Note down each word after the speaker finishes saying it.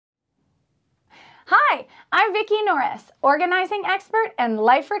Hi, I'm Vicki Norris, organizing expert and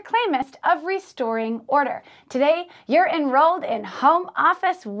life reclaimist of Restoring Order. Today, you're enrolled in Home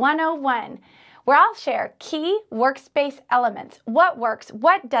Office 101, where I'll share key workspace elements, what works,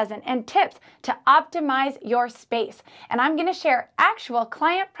 what doesn't, and tips to optimize your space. And I'm going to share actual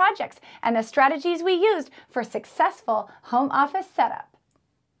client projects and the strategies we used for successful home office setup.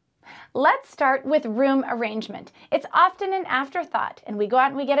 Let's start with room arrangement. It's often an afterthought, and we go out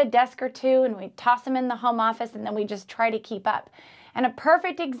and we get a desk or two and we toss them in the home office and then we just try to keep up. And a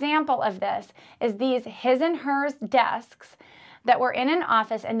perfect example of this is these his and hers desks that were in an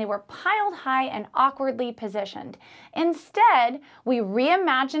office and they were piled high and awkwardly positioned. Instead, we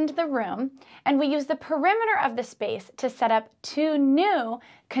reimagined the room and we used the perimeter of the space to set up two new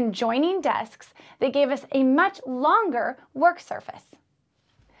conjoining desks that gave us a much longer work surface.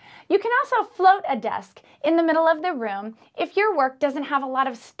 You can also float a desk in the middle of the room if your work doesn't have a lot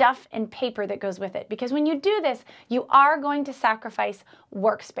of stuff and paper that goes with it, because when you do this, you are going to sacrifice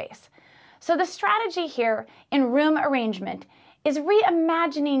workspace. So the strategy here in room arrangement is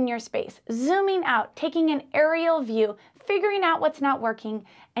reimagining your space, zooming out, taking an aerial view, figuring out what's not working,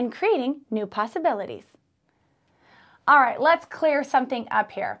 and creating new possibilities. All right, let's clear something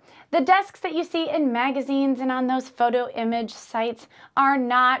up here. The desks that you see in magazines and on those photo image sites are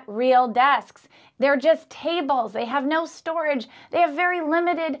not real desks. They're just tables. They have no storage. They have very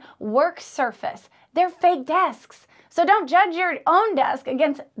limited work surface. They're fake desks. So don't judge your own desk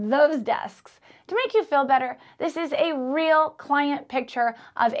against those desks. To make you feel better, this is a real client picture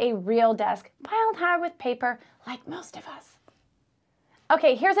of a real desk piled high with paper like most of us.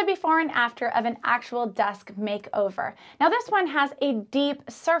 Okay, here's a before and after of an actual desk makeover. Now this one has a deep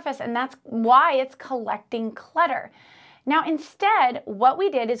surface and that's why it's collecting clutter. Now instead, what we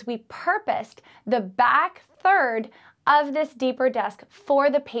did is we purposed the back third of this deeper desk for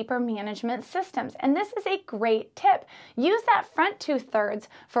the paper management systems. And this is a great tip. Use that front 2/3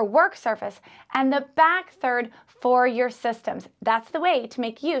 for work surface and the back third for your systems. That's the way to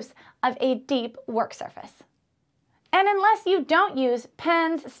make use of a deep work surface. And unless you don't use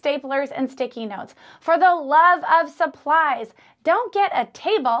pens, staplers, and sticky notes, for the love of supplies, don't get a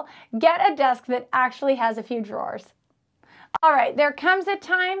table, get a desk that actually has a few drawers. All right, there comes a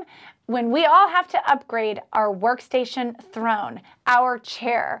time when we all have to upgrade our workstation throne, our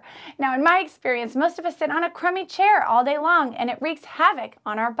chair. Now, in my experience, most of us sit on a crummy chair all day long, and it wreaks havoc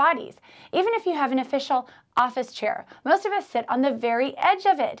on our bodies. Even if you have an official office chair, most of us sit on the very edge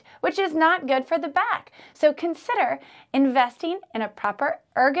of it, which is not good for the back. So consider investing in a proper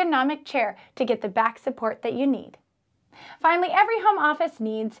ergonomic chair to get the back support that you need. Finally, every home office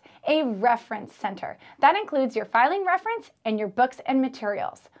needs a reference center. That includes your filing reference and your books and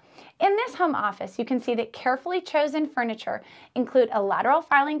materials. In this home office, you can see that carefully chosen furniture include a lateral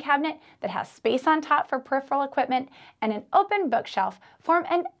filing cabinet that has space on top for peripheral equipment, and an open bookshelf form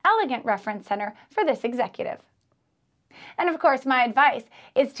an elegant reference center for this executive. And of course, my advice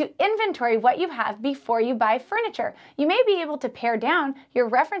is to inventory what you have before you buy furniture. You may be able to pare down your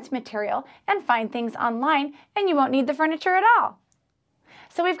reference material and find things online, and you won't need the furniture at all.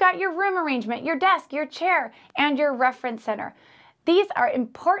 So we've got your room arrangement, your desk, your chair, and your reference center. These are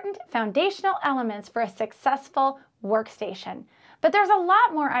important foundational elements for a successful workstation. But there's a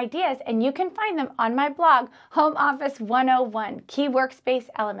lot more ideas, and you can find them on my blog, Home Office 101, Key Workspace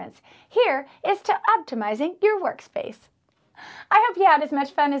Elements. Here is to optimizing your workspace. I hope you had as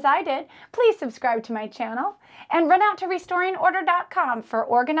much fun as I did. Please subscribe to my channel and run out to restoringorder.com for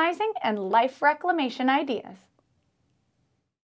organizing and life reclamation ideas.